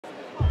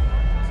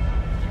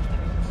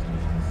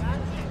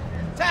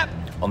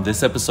On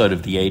this episode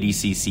of the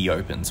ADCC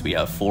Opens, we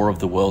have 4 of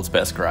the world's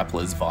best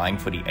grapplers vying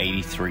for the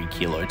 83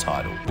 kilo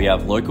title. We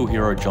have local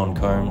hero John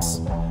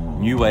Combs,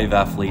 new wave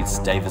athletes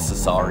Davis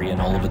Asare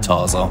and Oliver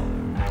Taza,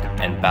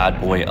 and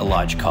bad boy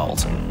Elijah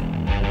Carlton.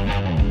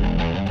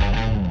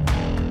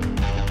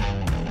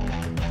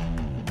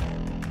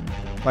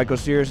 Michael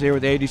Sears here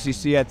with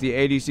ADCC at the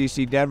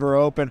ADCC Denver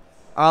Open.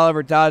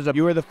 Oliver Taza,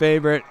 you were the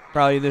favorite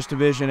probably in this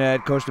division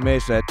at Costa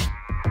Mesa.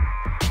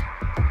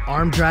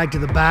 Arm drag to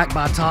the back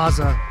by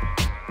Taza.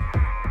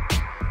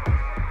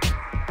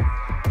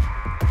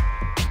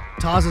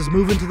 Taza's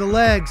moving to the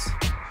legs.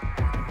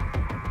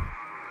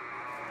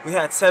 We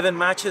had 7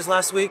 matches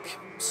last week,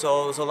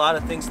 so there's a lot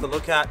of things to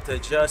look at, to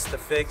adjust, to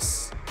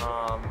fix.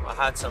 I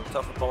had some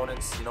tough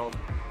opponents,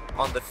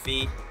 on the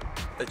feet,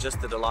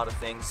 adjusted a lot of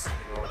things,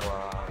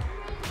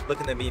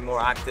 looking to be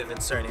more active in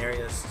certain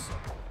areas.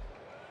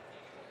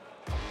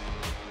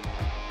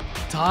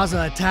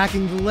 Taza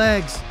attacking the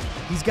legs.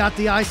 He's got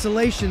the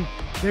isolation.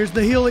 There's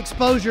the heel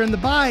exposure and the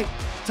bite.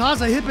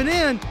 Taza hipping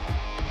in.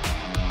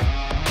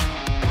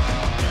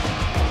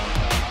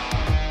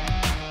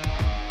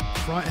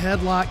 Front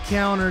headlock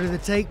counter to the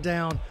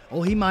takedown.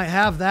 Oh, he might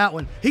have that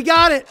one. He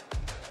got it.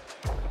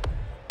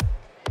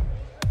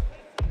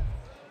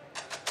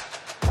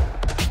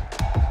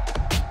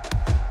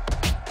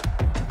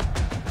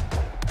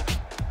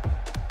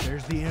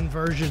 There's the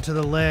inversion to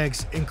the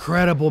legs.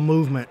 Incredible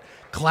movement.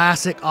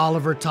 Classic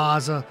Oliver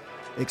Taza.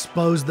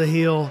 Exposed the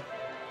heel.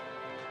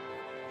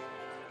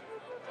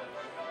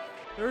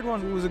 Third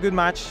one was a good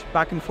match,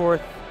 back and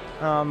forth.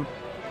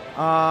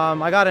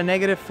 I got a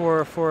negative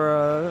for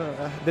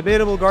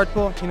debatable guard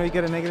pull. You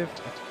get a negative.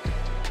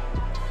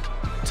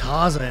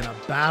 Taza in a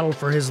battle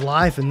for his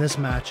life in this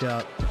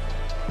matchup.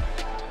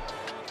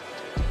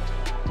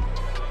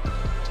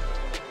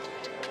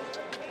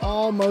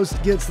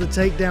 Almost gets the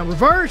takedown.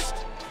 Reversed.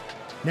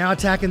 Now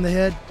attacking the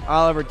head.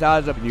 Oliver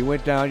Taza, you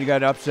went down, you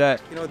got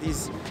upset.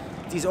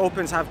 These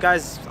opens have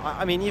guys,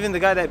 even the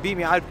guy that beat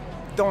me, I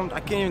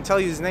can't even tell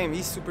you his name.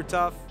 He's super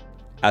tough.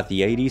 At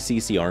the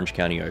ADCC Orange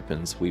County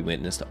Opens, we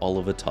witnessed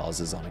Oliver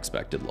Taza's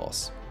unexpected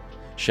loss,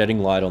 shedding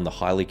light on the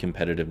highly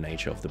competitive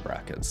nature of the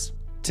brackets.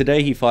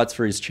 Today he fights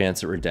for his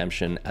chance at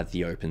redemption at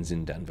the Opens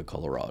in Denver,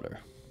 Colorado.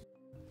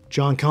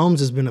 John Combs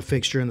has been a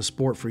fixture in the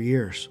sport for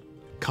years.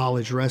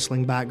 College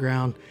wrestling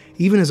background,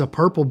 even as a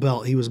purple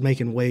belt he was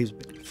making waves.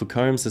 For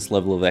Combs, this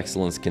level of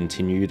excellence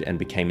continued and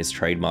became his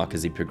trademark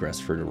as he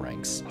progressed through the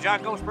ranks.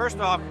 John Combs, first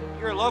off,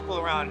 you're a local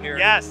around here.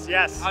 Yes.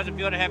 How's it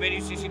feel to have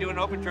ADCC do an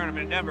open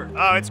tournament in Denver?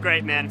 Oh, it's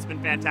great, man. It's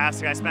been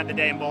fantastic. I spent the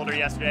day in Boulder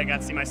yesterday. I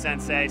got to see my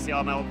sensei, see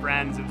all my old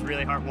friends. It was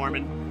really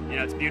heartwarming.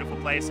 It's a beautiful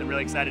place. I'm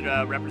really excited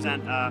to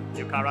represent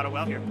Colorado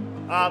well here.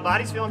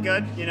 Body's feeling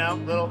good.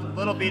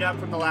 Little beat up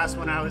from the last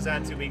one I was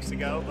at 2 weeks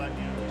ago, but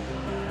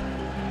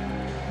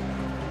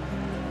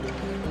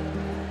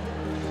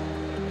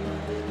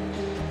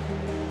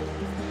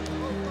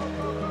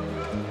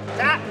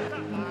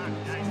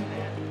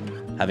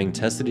Having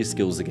tested his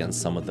skills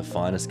against some of the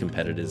finest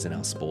competitors in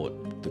our sport,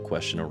 the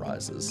question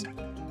arises,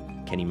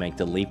 can he make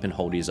the leap and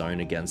hold his own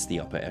against the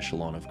upper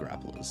echelon of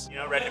grapplers?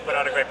 Ready to put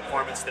out a great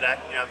performance today.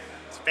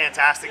 It's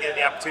fantastic getting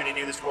the opportunity to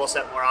do this rule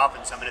set more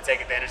often, so I'm going to take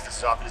advantage of this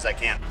as often as I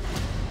can.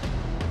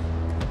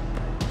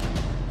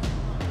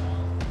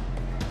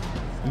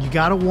 You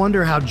gotta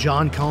wonder how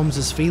John Combs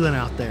is feeling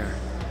out there.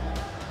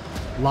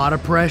 A lot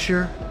of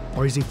pressure,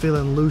 or is he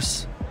feeling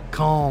loose,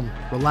 calm,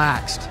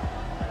 relaxed?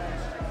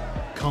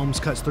 Combs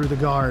cuts through the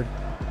guard.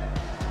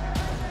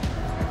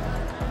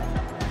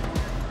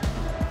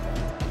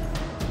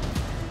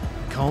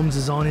 Combs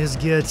is on his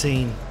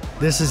guillotine.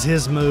 This is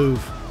his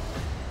move.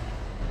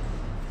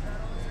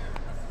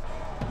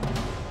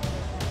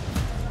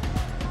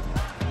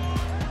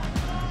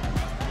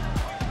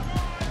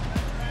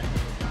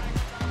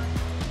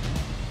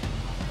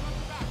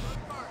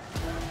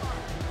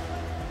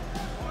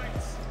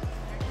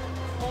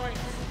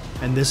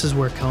 And this is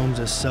where Combs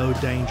is so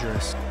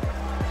dangerous.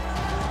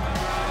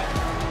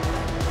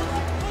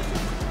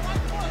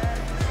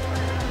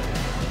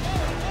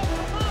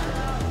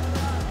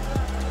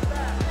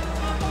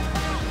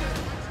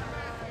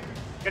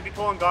 Gonna be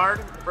pulling guard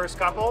the first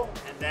couple,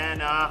 and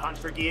then hunt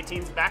for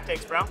guillotines and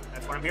backtakes, bro.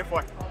 That's what I'm here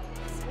for.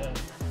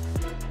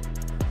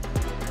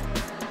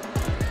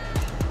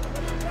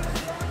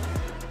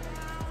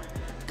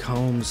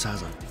 Combs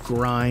has a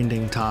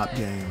grinding top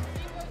game.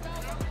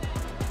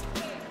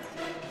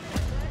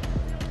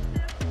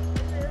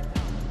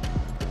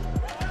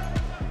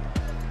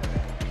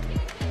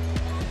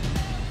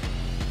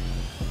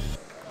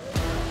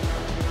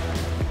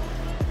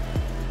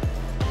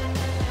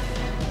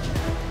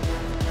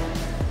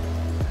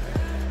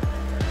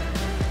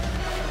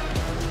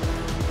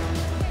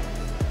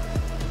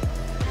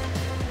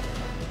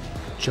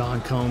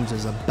 John Combs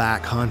is a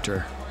back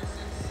hunter.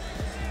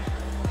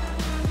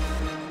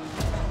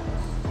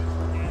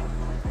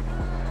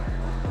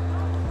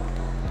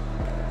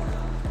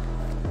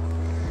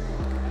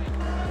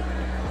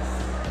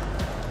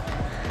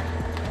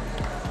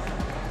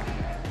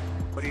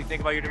 you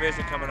think about your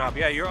division coming up?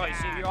 Yeah, you're always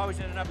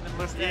ending up in the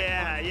blue.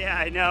 Yeah,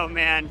 I know,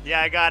 man.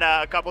 Yeah, I got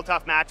a couple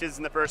tough matches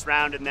in the first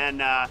round, and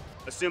then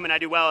assuming I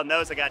do well in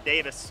those, I got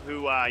Davis,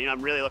 who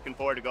I'm really looking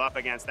forward to go up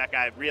against. That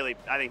guy really,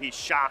 I think he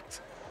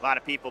shocked a lot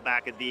of people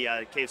back at the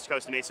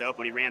Costa Mesa Open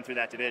when he ran through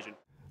that division.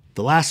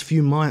 The last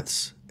few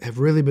months have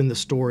really been the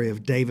story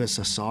of Davis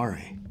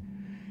Asare.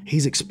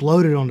 He's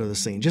exploded onto the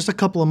scene. Just a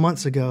couple of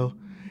months ago,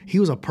 he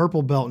was a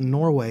purple belt in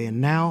Norway,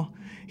 and now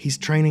he's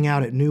training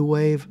out at New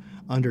Wave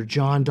under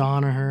John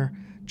Danaher,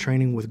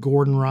 training with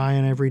Gordon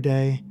Ryan every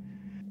day.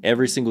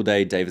 Every single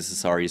day, Davis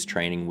Asare is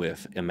training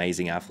with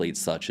amazing athletes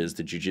such as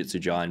the jiu-jitsu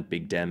giant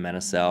Big Dan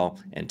Manasau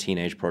and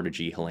teenage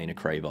prodigy Helena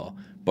Craver,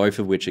 both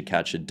of which had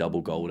captured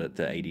double gold at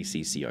the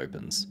ADCC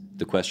Opens.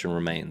 The question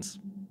remains,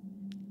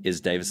 is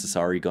Davis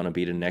Asare going to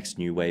be the next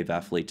New Wave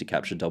athlete to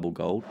capture double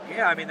gold?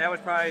 Yeah, I mean, that was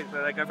probably,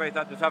 like everybody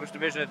thought, the toughest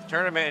division at the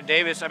tournament. And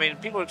Davis, I mean,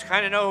 people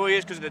kind of know who he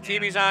is because of the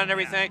team he's on and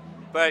everything,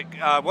 but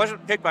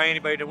wasn't picked by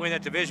anybody to win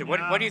that division.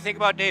 What do you think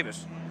about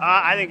Davis?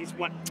 I think he's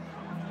one.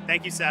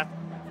 Thank you, Seth.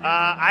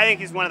 I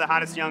think he's one of the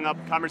hottest young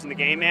up-and-comers in the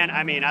game, man.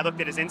 I mean, I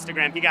looked at his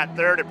Instagram. He got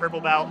third at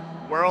Purple Belt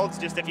Worlds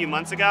just a few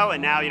months ago,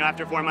 and now,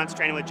 after 4 months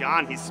training with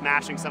John, he's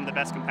smashing some of the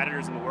best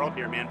competitors in the world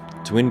here, man.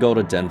 To win gold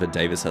at Denver,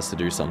 Davis has to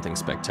do something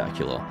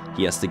spectacular.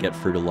 He has to get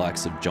through the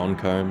likes of John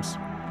Combs,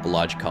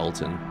 Elijah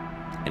Carlton,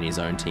 and his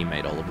own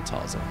teammate Oliver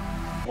Taza.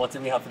 What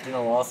did we have for dinner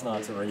last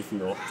night at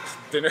Rayfield?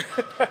 Dinner?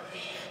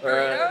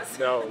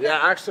 No, yeah,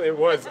 actually it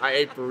was. I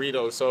ate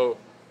burritos, so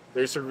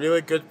there's a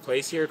really good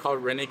place here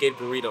called Renegade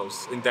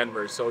Burritos in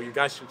Denver, so you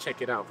guys should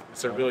check it out.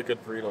 It's a really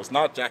good burritos.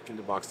 Not Jack in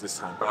the Box this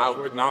time, but I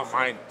would not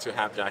mind to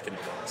have Jack in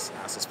the Box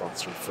as a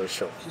sponsor for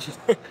sure.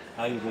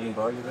 How you been,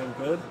 bro? You been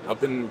good? I've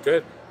been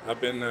good.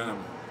 I've been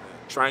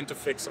trying to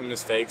fix some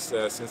mistakes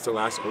since the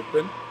last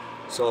Open.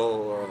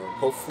 So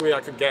hopefully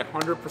I could get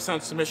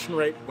 100% submission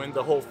rate, win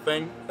the whole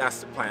thing. That's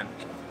the plan.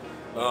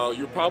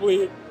 You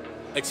probably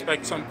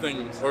expect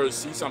something or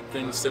see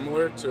something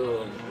similar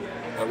to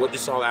what you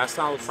saw last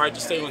time. I'll try to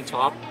stay on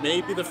top.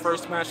 Maybe the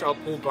first match I'll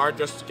pull guard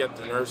just to get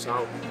the nerves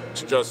out,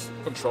 to just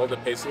control the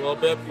pace a little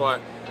bit. But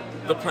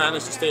the plan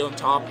is to stay on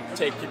top,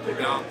 take people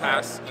down,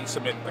 pass, and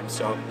submit them.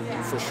 So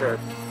for sure.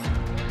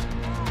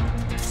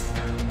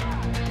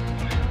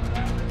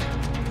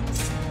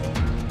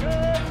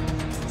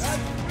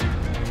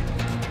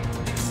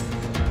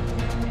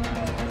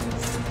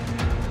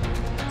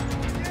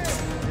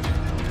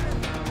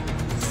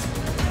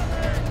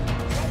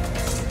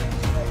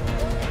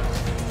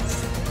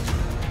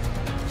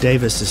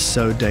 Davis is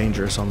so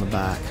dangerous on the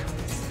back.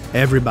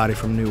 Everybody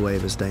from New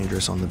Wave is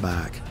dangerous on the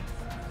back.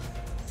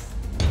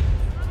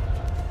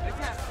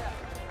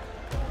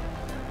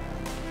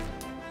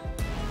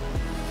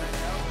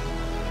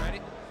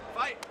 Ready?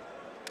 Fight!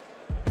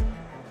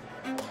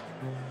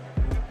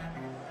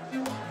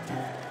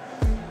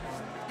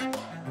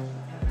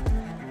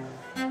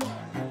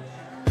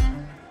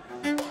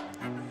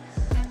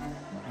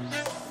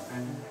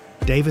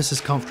 Davis is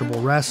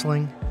comfortable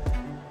wrestling,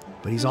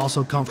 but he's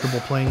also comfortable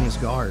playing his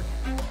guard.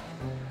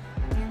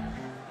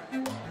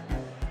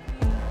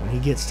 When he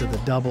gets to the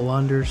double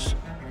unders,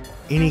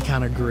 any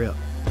kind of grip,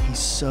 he's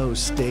so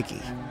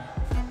sticky.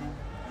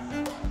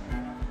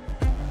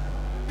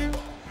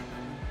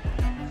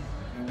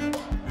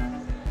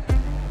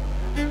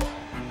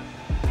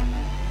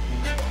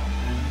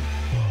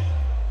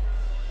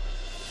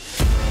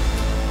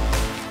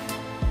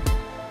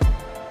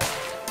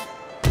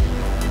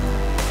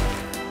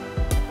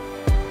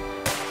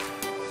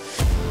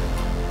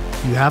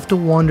 You have to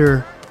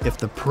wonder if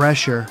the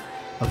pressure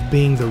of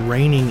being the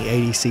reigning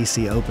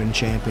ADCC Open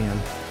champion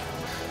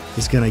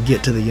is going to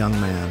get to the young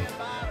man.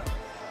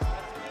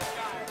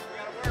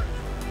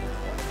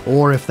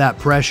 Or if that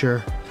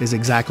pressure is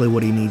exactly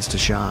what he needs to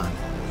shine.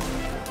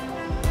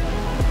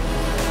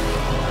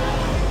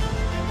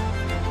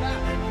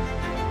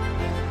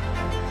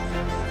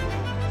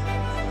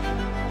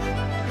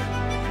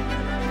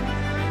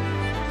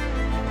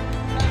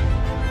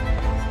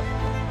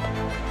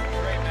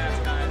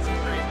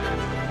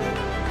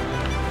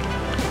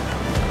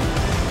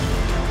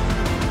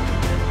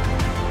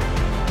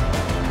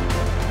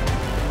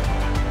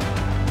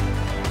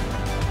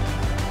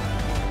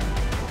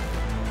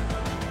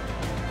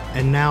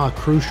 And now a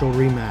crucial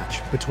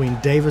rematch between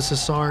Davis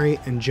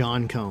Asare and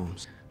John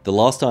Combs. The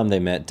last time they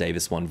met,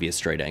 Davis won via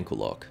straight ankle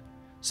lock.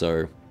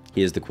 So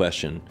here's the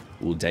question,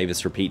 will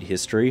Davis repeat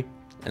history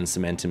and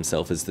cement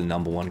himself as the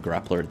 #1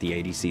 grappler at the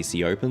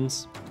ADCC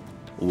Opens?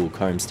 Or will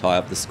Combs tie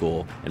up the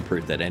score and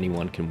prove that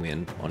anyone can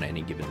win on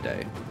any given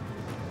day?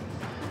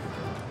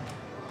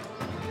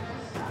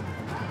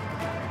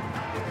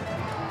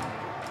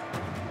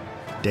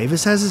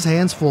 Davis has his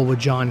hands full with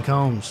John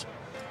Combs.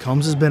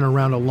 Combs has been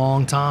around a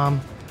long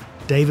time.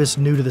 Davis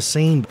new to the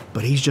scene,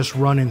 but he's just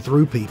running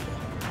through people.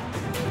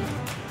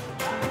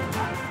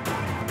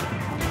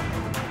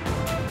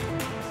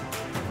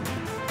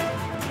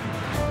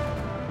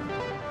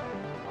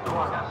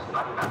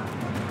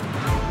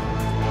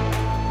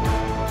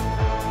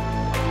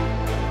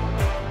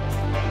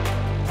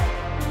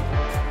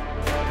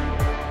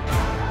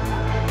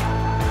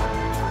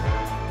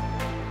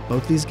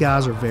 Both these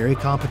guys are very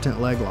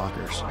competent leg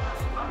lockers.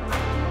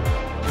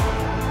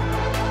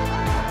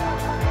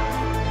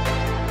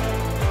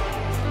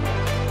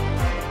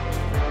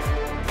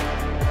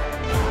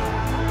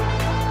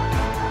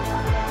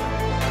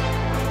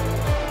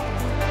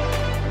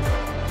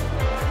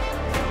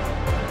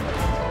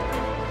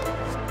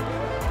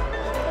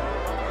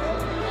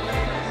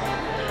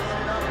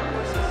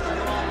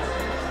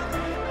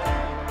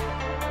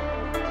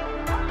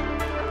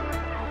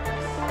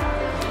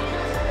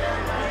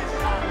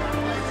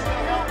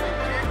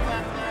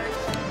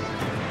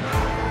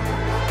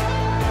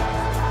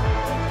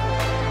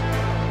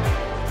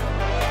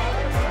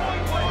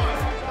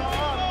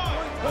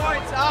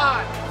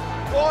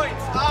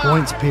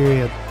 Points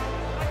period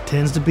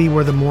tends to be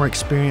where the more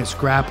experienced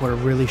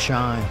grappler really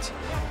shines.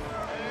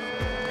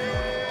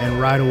 And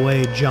right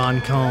away,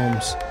 John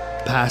Combs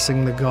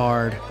passing the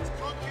guard,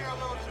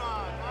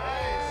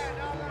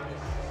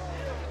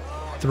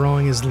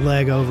 throwing his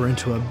leg over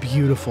into a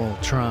beautiful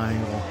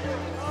triangle.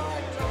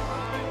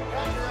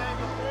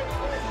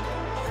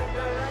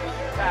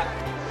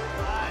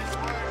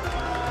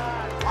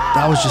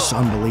 That was just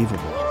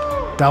unbelievable.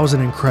 That was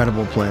an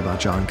incredible play by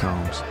John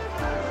Combs.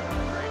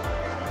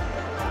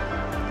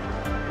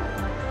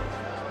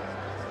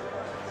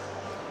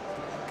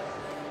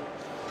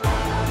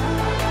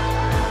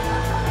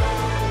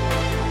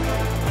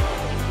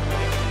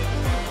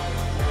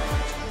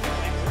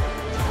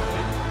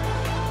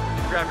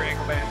 Grab your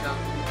ankle band down.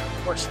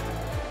 Push.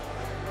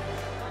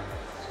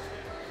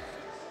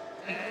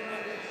 You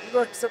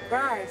look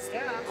surprised.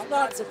 Yeah, I'm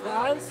not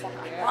surprised.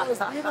 That was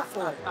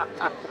beautiful. I'm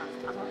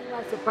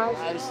not surprised.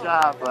 Nice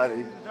job,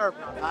 buddy.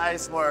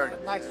 Nice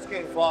work. Nice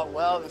skate. Fought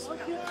well this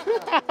weekend.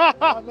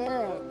 Oh,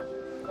 man.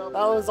 That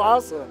was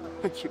awesome.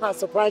 I'm not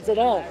surprised at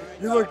all.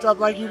 You looked up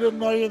like you didn't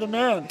know you're the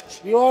man.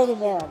 You are the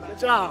man. Good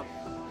job.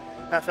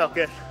 That felt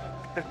good.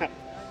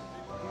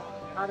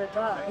 How did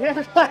that?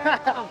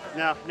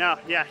 No,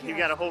 yeah, you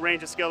got a whole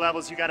range of skill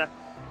levels. You got to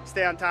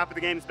stay on top of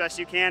the game as best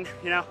you can,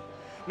 you know.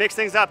 Mix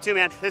things up too,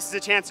 man. This is a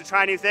chance to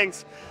try new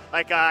things.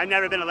 Like, I've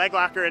never been a leg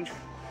locker, and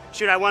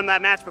shoot, I won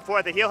that match before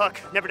at the heel hook.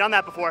 Never done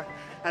that before.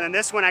 And then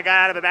this one, I got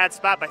out of a bad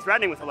spot by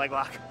threatening with a leg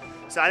lock.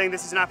 So I think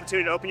this is an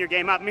opportunity to open your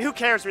game up. I mean, who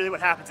cares really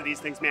what happens to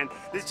these things, man?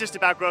 This is just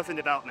about growth and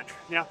development.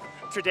 You know,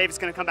 I'm sure Davis is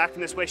going to come back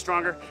from this way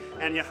stronger,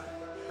 and, you know,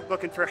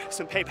 looking for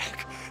some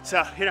payback.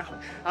 So, you know,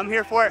 I'm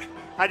here for it.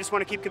 I just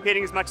want to keep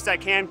competing as much as I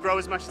can, grow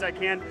as much as I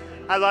can.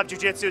 I love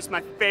jiu-jitsu. It's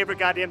my favorite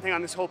goddamn thing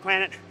on this whole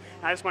planet.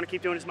 I just want to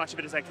keep doing as much of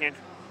it as I can.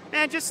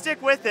 And just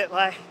stick with it.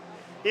 Like,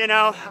 you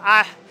know,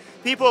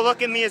 people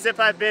look at me as if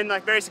I've been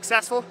like very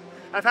successful.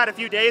 I've had a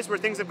few days where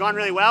things have gone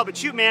really well, but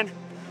shoot, man,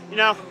 you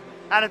know,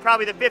 out of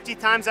probably the 50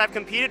 times I've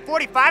competed,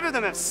 45 of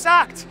them have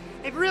sucked.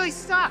 They've really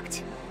sucked.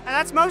 And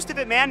that's most of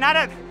it, man. Not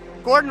a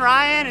Gordon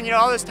Ryan and, you know,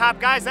 all those top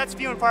guys, that's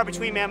few and far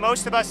between, man.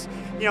 Most of us,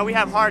 you know, we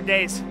have hard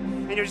days,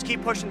 and you just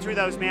keep pushing through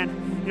those,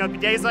 man. You know,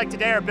 days like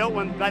today are built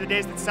by the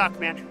days that suck,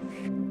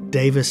 man.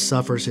 Davis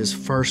suffers his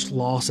first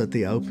loss at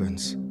the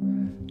Opens.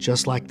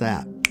 Just like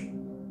that,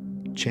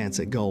 chance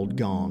at gold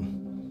gone.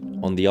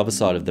 On the other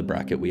side of the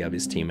bracket, we have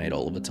his teammate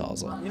Oliver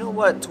Taza. You know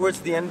what?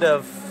 Towards the end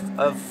of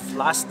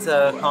last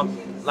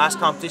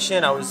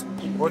competition, I was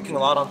working a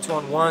lot on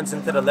 2-on-1s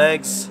into the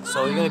legs.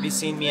 So you're going to be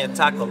seeing me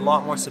attack a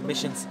lot more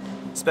submissions,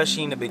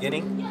 especially in the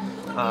beginning.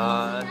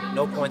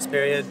 No points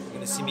period. You're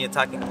going to see me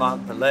attacking a lot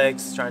with the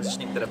legs, trying to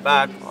sneak to the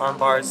back, arm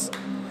bars,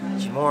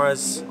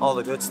 kimuras, all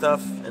the good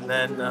stuff. And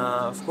then,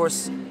 of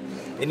course,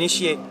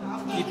 initiate.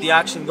 Keep the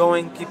action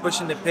going, keep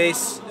pushing the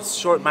pace. It's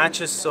short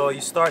matches, so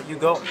you start, you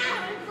go.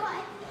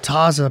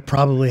 Taza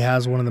probably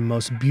has one of the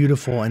most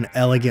beautiful and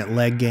elegant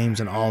leg games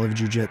in all of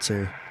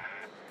jiu-jitsu.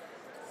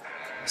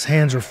 His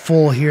hands are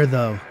full here,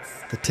 though.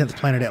 The 10th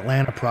Planet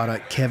Atlanta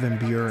product, Kevin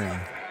Buring.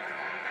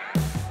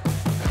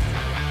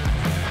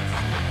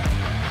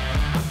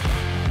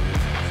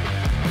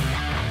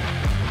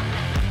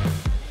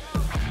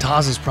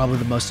 Taza's probably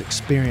the most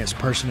experienced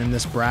person in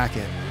this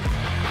bracket.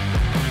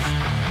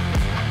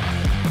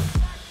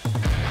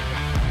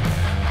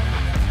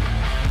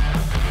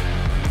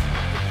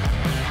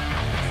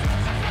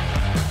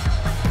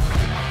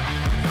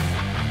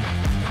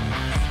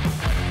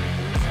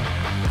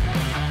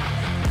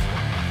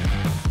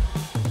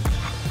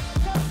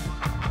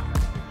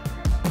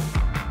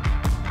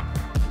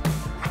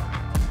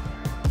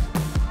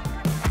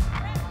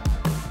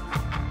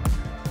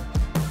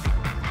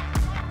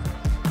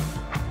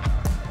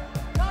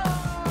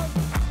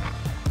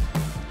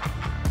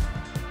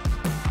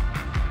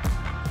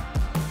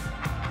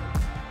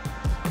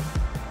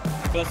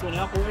 First one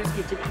up, always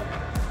good to go.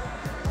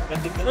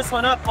 This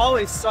one up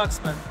always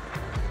sucks, man.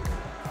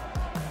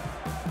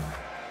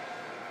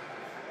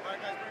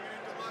 Alright guys, bring it in,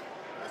 good luck.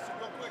 Listen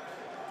real quick.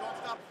 Don't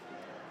stop.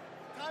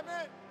 Time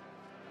in.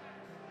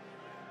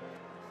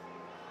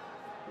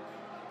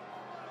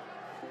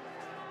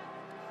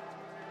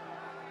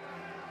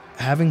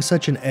 Having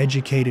such an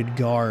educated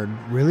guard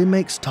really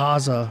makes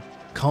Taza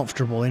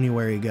comfortable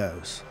anywhere he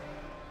goes.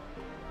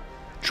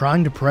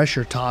 Trying to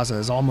pressure Taza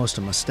is almost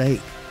a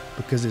mistake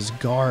because his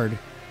guard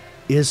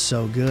is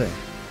so good.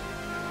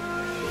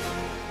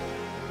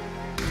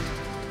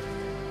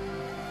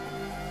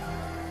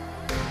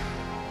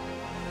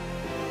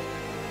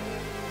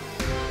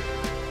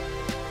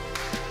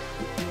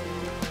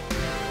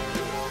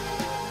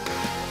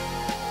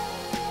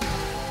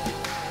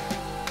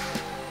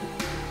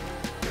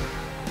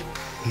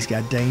 He's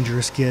got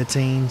dangerous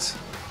guillotines,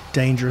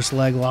 dangerous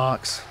leg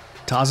locks.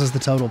 Taza's the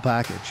total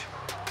package.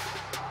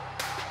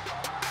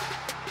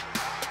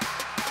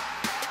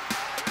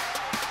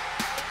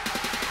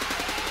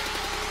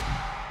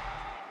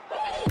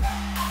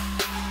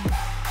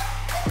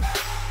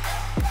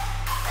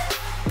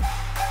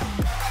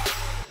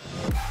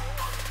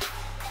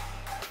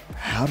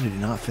 How did he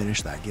not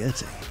finish that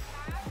guillotine?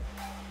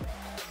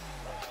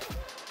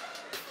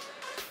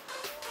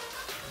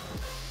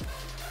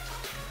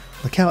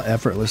 Look how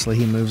effortlessly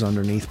he moves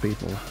underneath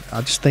people.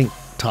 I just think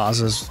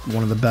Taza's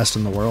one of the best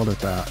in the world at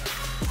that.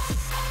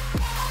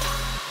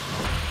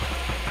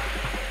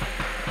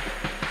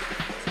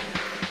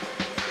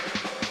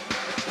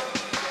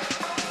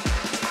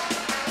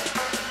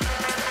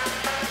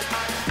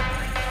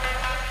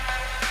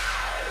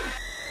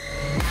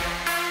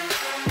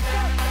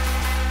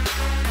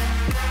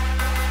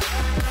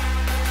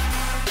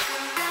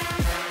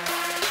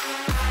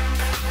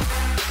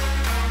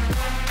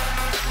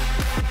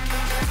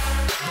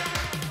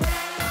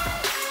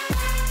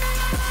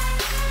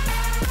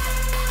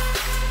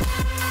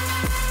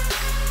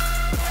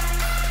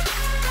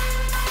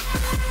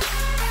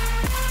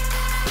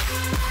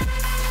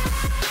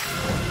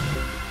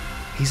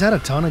 He's had a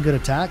ton of good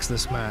attacks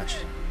this match.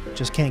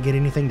 Just can't get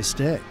anything to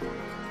stick.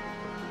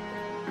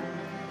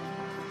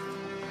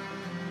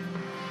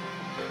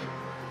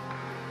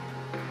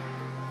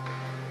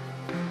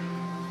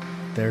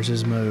 There's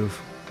his move.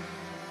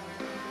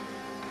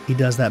 He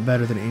does that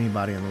better than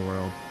anybody in the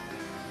world.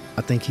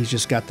 I think he's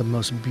just got the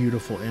most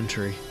beautiful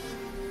entry.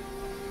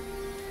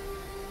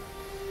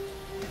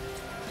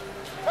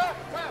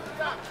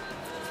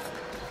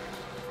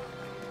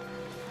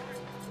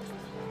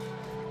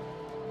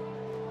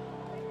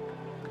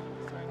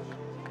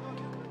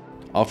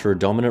 After a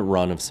dominant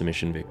run of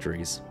submission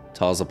victories,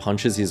 Taza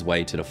punches his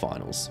way to the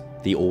finals.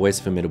 The always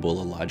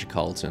formidable Elijah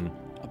Carlton,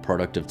 a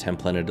product of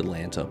Templated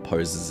Atlanta,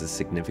 poses a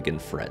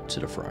significant threat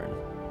to the throne.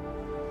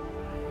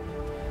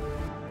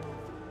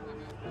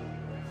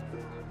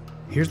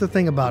 Here's the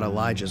thing about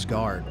Elijah's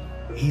guard.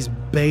 He's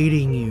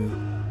baiting you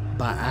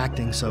by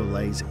acting so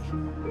lazy.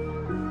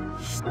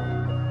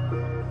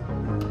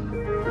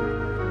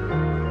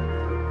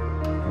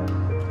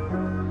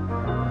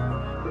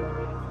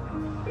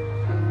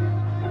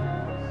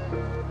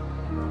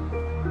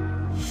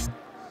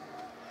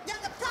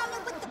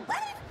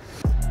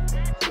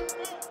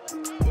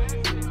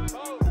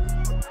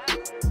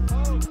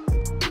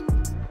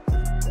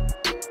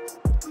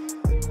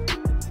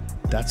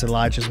 That's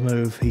Elijah's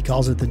move. He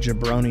calls it the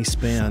jabroni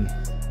spin.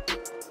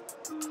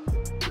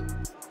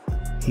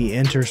 He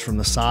enters from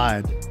the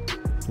side,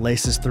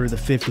 laces through the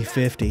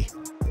 50-50.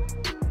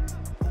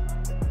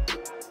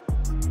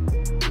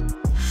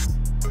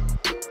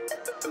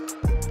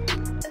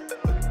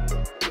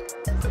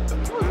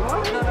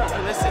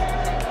 Listen,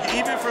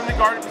 even from the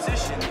guarded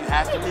position, you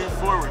have to move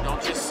forward.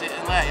 Don't just sit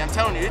and lay. I'm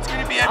telling you, it's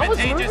going to be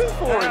advantageous. I was moving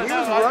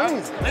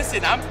forward.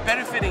 Listen, I'm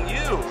benefiting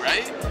you,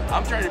 right?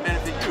 I'm trying to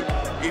benefit you.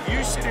 If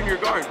you sit in your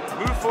guard,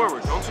 move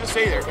forward. Don't just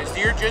stay there, because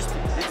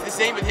it's the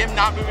same with him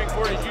not moving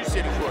forward as you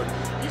sitting forward.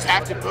 You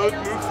have to both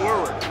move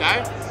forward,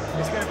 okay?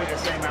 It's going to be the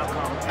same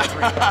outcome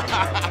every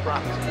time. I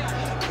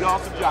promise you.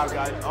 Awesome job,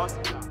 guys.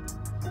 Awesome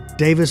job.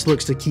 Davis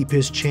looks to keep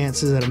his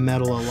chances at a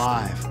medal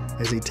alive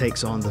as he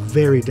takes on the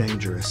very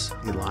dangerous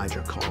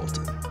Elijah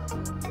Carlton.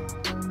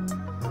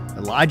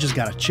 Elijah's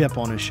got a chip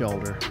on his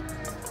shoulder.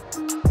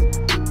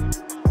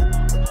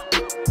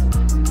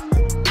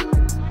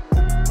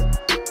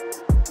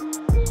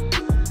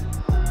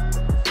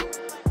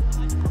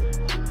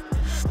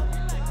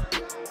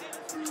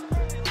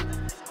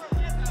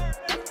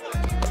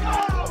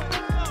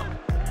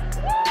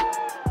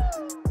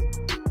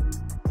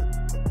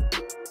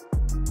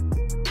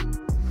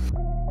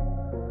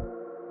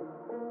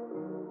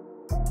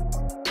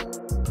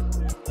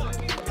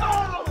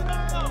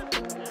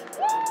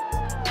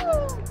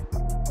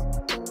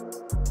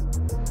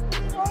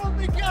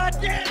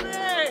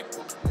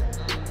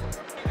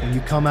 When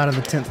you come out of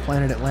the 10th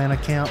Planet Atlanta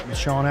count with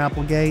Sean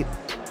Applegate,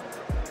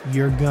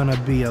 you're gonna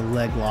be a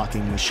leg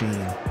locking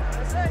machine.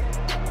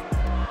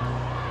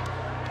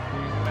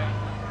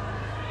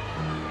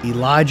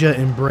 Elijah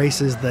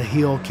embraces the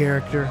heel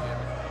character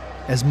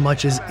as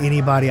much as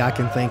anybody I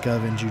can think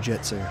of in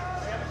jiu-jitsu.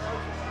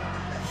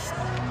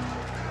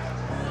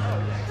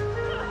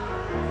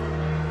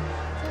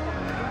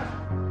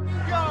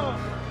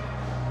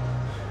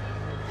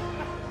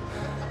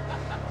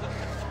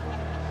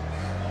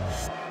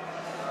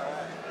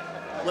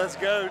 Let's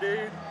go,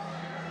 dude.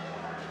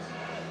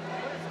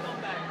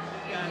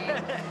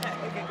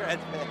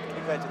 Congrats, man.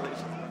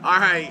 Congratulations. All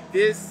right,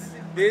 this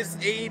This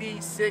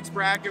 86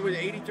 bracket with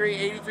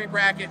 83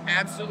 bracket,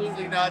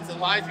 absolutely nuts.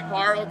 Elijah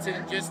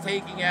Carlton just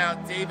taking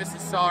out Davis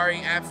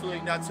Asare,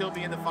 absolutely nuts. He'll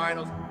be in the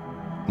finals.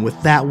 With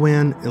that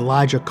win,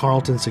 Elijah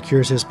Carlton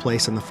secures his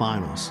place in the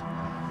finals.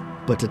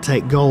 But to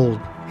take gold,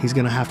 he's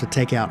going to have to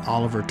take out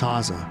Oliver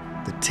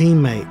Taza, the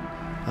teammate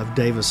of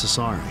Davis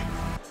Asare.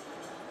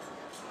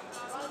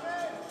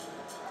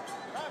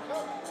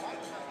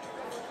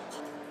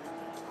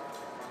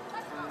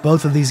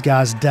 Both of these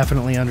guys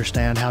definitely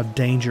understand how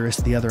dangerous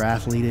the other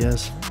athlete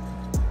is.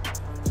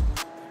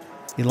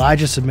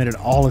 Elijah submitted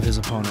all of his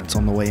opponents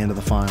on the way into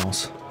the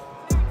finals.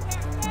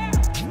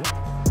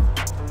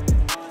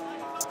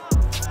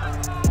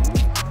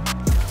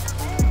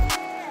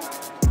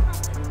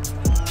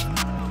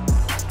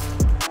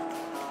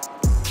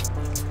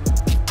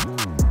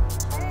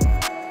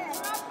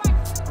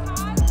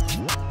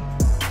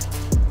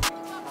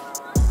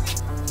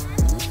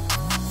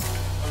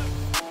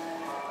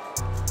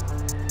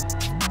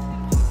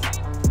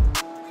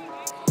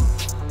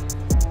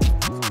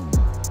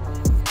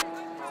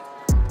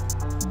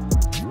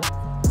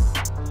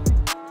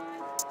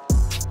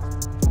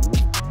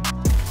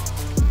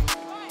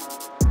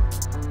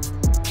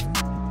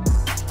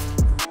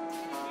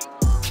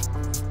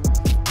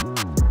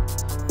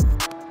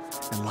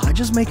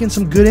 Elijah's making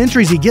some good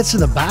entries. He gets to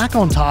the back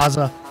on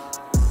Taza.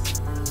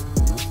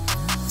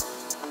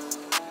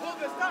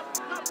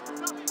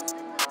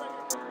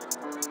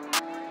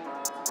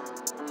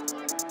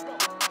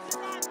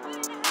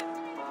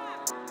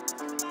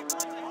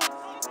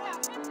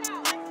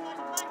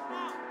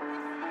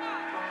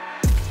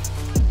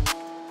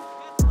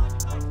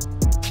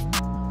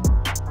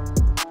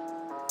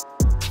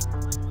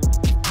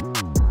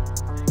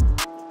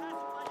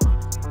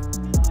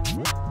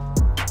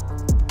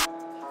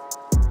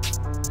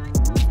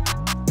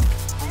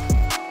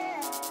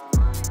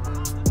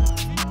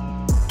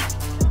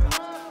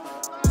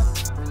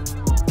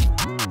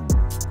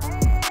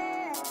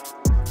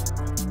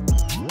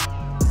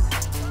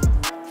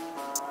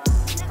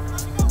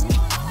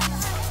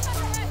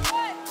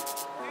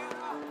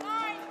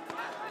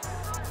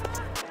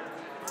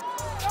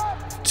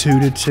 Two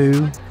to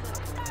two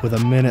with a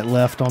minute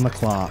left on the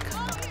clock.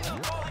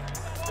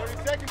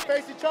 30 seconds,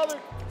 face each other.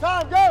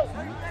 Time, go!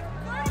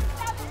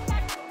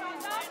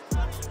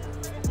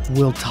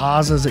 Will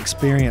Taza's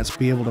experience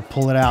be able to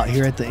pull it out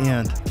here at the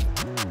end?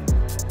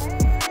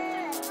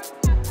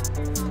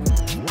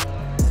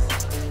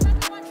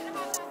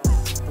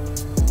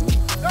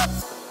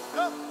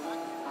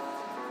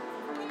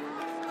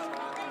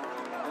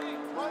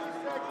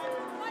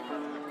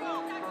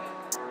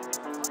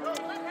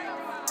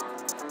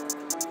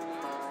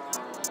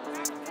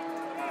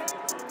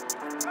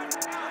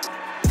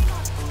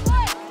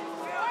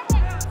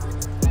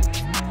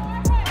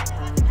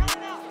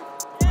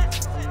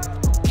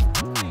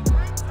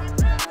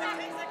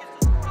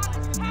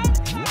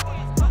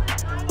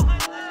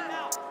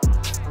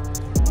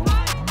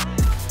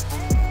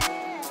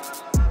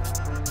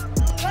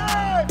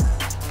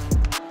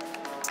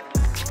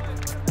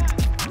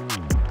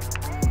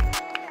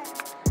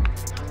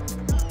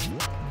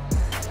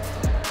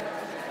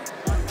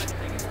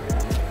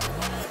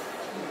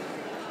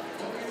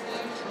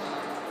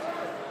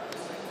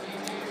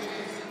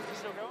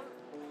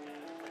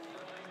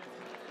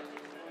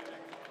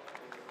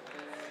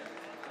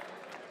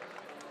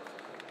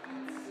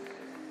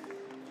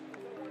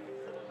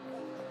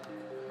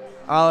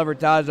 Oliver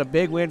Taza,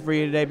 big win for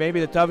you today.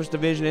 Maybe the toughest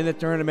division in the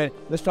tournament.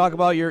 Let's talk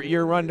about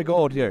your run to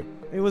gold here.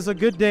 It was a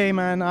good day,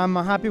 man. I'm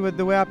happy with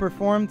the way I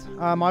performed.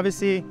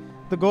 Obviously,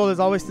 the goal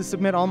is always to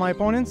submit all my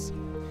opponents.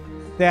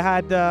 They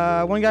had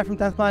one guy from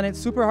 10th Planet,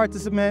 super hard to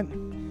submit.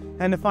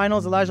 And the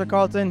finals, Elijah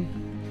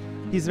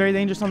Carlton, he's very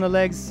dangerous on the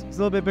legs. He's a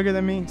little bit bigger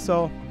than me,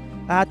 so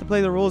I had to play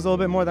the rules a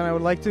little bit more than I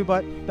would like to,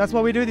 but that's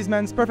what we do, these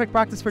men. It's perfect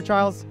practice for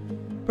trials,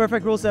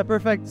 perfect rule set,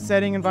 perfect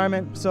setting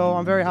environment, so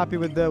I'm very happy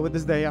with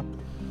this day, yeah.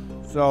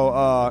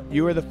 So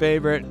you were the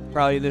favorite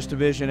probably in this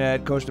division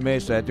at Costa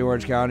Mesa at the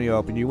Orange County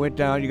Open. You went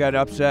down, you got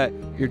upset.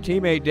 Your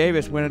teammate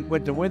Davis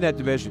went to win that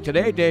division.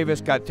 Today Davis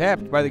got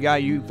tapped by the guy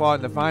you fought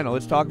in the final.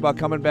 Let's talk about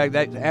coming back,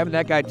 having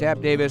that guy tap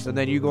Davis and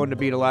then you going to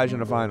beat Elijah in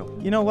the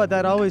final. You know what,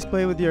 that always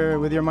play with your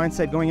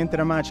mindset going into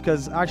the match,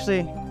 because actually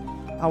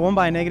I won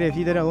by a negative.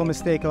 He did a little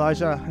mistake,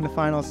 Elijah, in the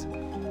finals.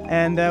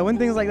 And when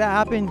things like that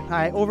happen,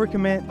 I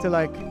overcommit to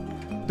like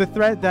the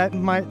threat that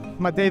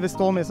my Davis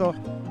told me. So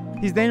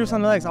he's dangerous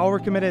on the legs. I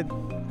overcommitted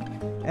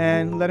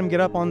and let him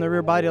get up on the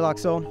rear body lock.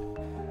 So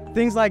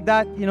things like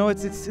that, you know,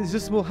 it's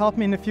just will help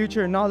me in the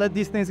future, not let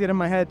these things get in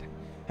my head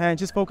and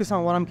just focus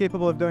on what I'm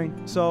capable of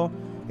doing. So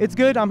it's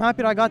good. I'm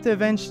happy that I got to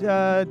avenge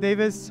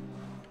Davis.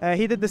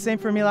 He did the same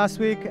for me last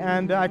week,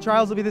 and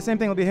trials will be the same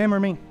thing. It'll be him or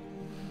me.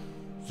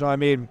 So I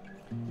mean,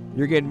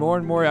 you're getting more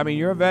and more. I mean,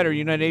 you're a veteran.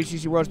 You've done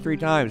ADCC Worlds 3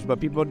 times, but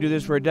people do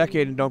this for a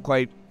decade and don't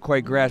quite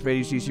grasp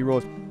ADCC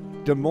rules.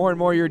 The more and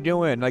more you're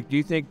doing, like, do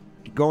you think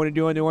going and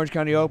doing the Orange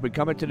County Open,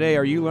 coming today,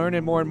 are you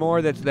learning more and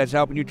more that's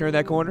helping you turn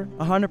that corner?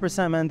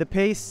 100%, man. The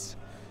pace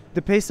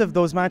of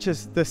those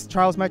matches, the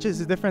trials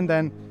matches, is different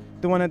than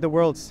the one at the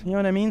Worlds. You know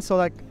what I mean? So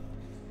like,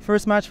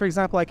 First match, for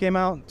example, I came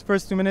out,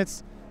 first 2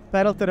 minutes,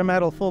 pedal to the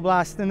metal, full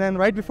blast. And then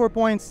right before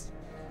points,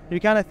 you're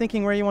kind of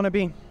thinking where you want to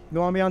be. You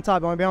want to be on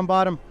top, you want to be on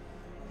bottom.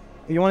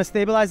 You want to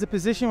stabilize the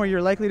position where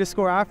you're likely to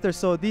score after.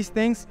 So these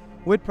things,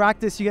 with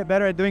practice, you get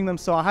better at doing them.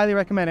 So I highly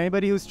recommend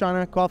anybody who's trying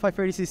to qualify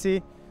for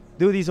ADCC,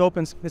 do these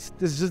opens. This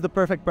is just the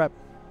perfect prep.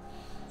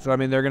 So, I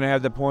mean, they're going to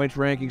have the points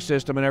ranking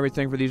system and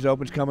everything for these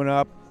opens coming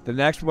up. The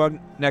next one,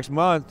 next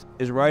month,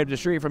 is right up the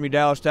street from you,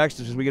 Dallas,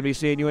 Texas. Is we going to be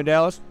seeing you in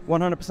Dallas?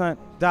 100%.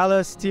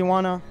 Dallas,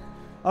 Tijuana,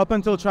 up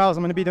until trials,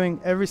 I'm going to be doing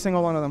every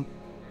single one of them.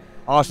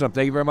 Awesome.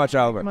 Thank you very much,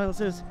 Oliver.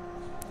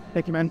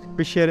 Thank you, man.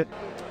 Appreciate it.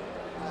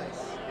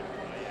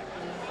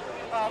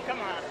 Oh, come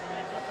on.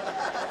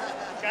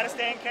 Gotta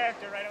stay in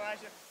character, right,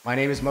 Elijah? My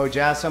name is Mo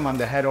Jassam. I'm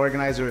the head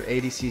organizer of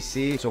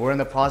ADCC. So we're in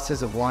the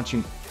process of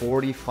launching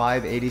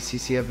 45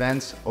 ADCC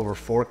events over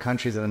 4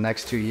 countries in the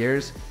next 2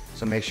 years.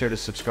 So make sure to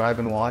subscribe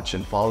and watch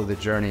and follow the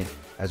journey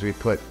as we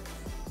put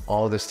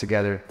all of this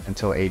together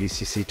until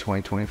ADCC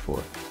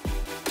 2024.